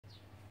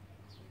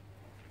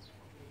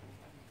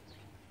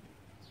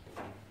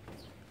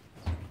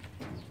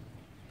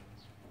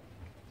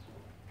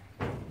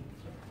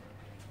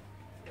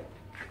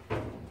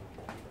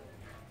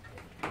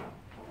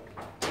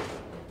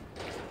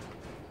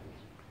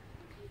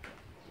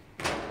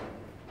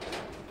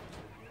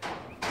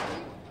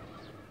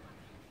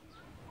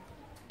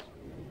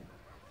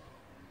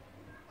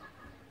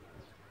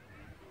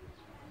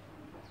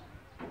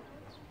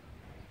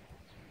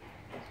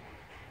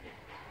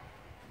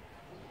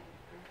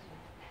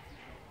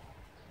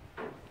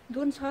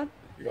doen schat?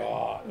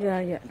 Ja,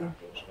 ja, doen.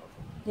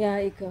 Ja,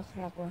 ik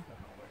graag wel.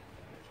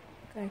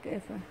 Kijk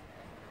even.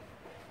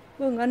 เ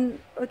บิ่งอัน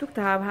ทุก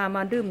ทาพาม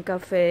าดื่มกา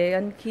แฟ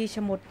อันขี้ช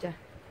ะมดจ้ะ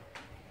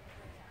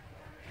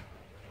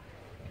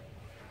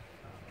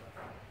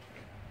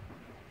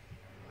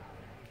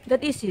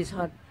That is his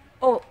hot.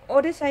 Oh,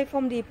 this I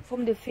from the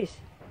fish.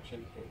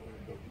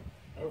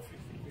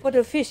 For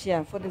the fish,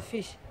 yeah, for the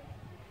fish.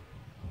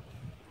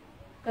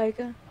 Kijk.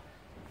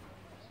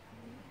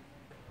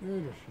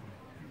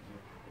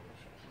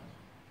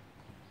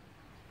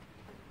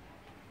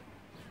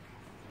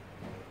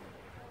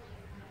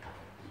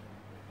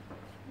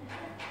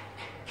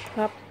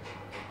 Hop.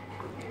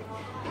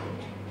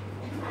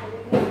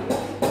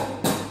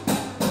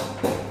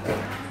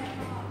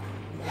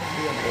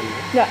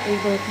 Ja, ik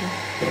wil het niet.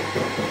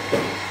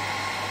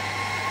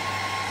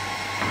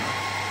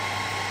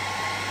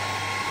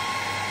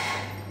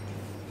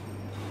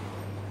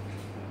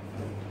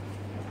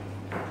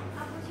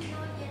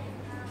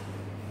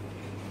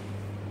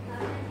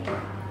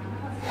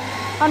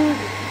 อัน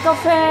กา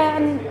แฟอั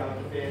น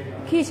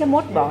ขี้ชะม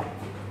ดบอก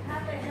ถ้า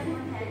เป็นชะม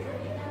ดแท้จะ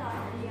มีตลอด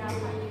เดียว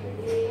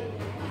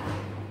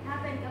ถ้า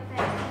เป็นกาแฟ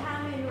ถ้า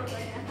ไม่รวมเล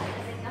ยนะคะจ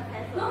ะเป็นกาแฟ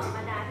สดธรรม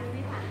ดาที่ไ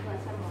ม่ผ่านตัว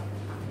ชะมด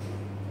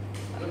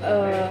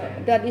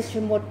that is ช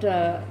ะมด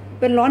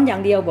เป็นร้อนอย่า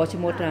งเดียวบอกชะ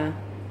มดนะ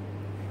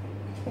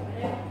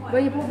เบ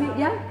ย์พูด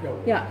ยะ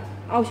อย่า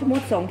เอาชะม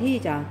ด2 ที่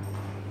จ้ะ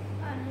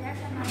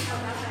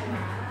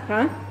ฮ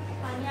ะ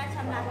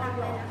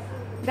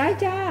ได้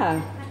จ้า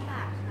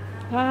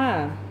ค่ะ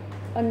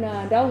อัน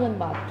ดาวน์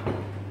บาท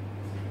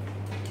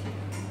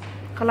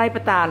เขาไล่ป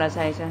ตาละใ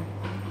ช่ใช่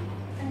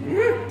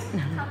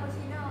คาปู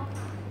ชิโน่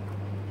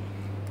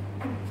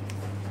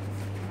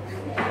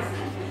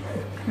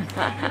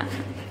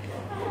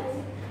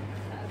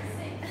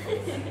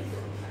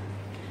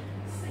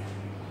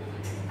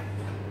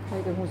ใคร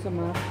จะหูสม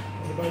าร์ท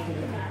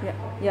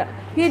อย่า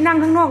พี่นั่ง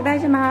ข้างนอกได้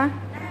ใช่ไหมคะ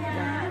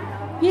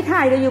พี่ถ่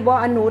ายได้อยู่บ่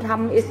อันหนูท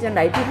ำอิสจังไห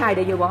นพี่ถ่ายไ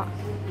ด้อยู่บ่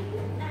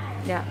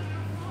เนี่ย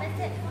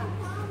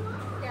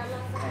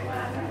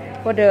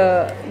ก็เด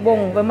บง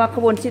ไปมาข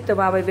บวนชิต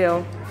วาไปเวล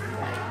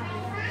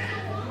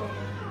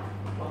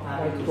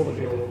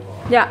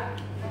อย่า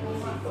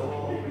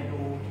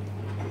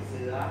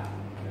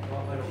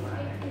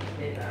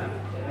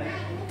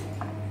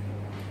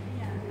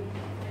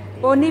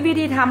โอ้นี่วิ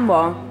ธีทำบ่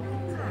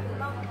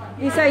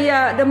อิสยา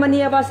เดมานี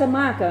ยบาสม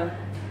ากะ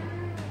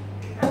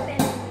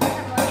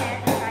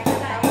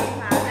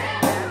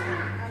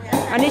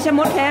อันนี้ชะม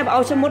ดแท้เอา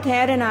ชะมดแท้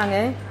ได้นางไง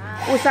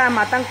อุตส่าห์ม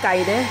าตั้งไก่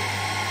เด้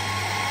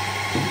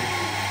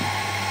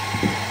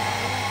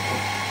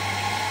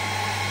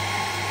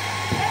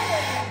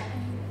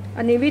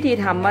อันนี้วิธี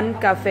ทำมัน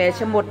กาแฟช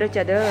ะมดด้วย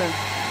จ้ะเด้อ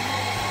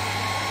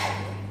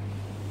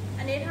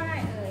อันนี้เท่าไหร่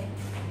เอ่ย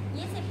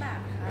20 บาท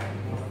ค่ะ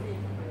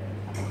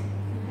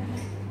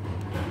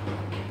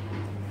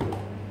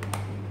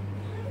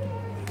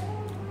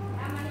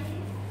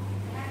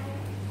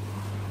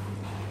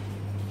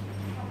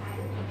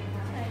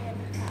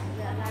เห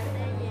ลือลาเ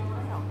ต้เย็น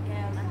2 แ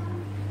ก้วนะคะ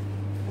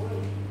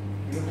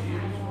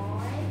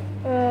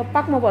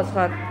ปักมาบดส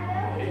ด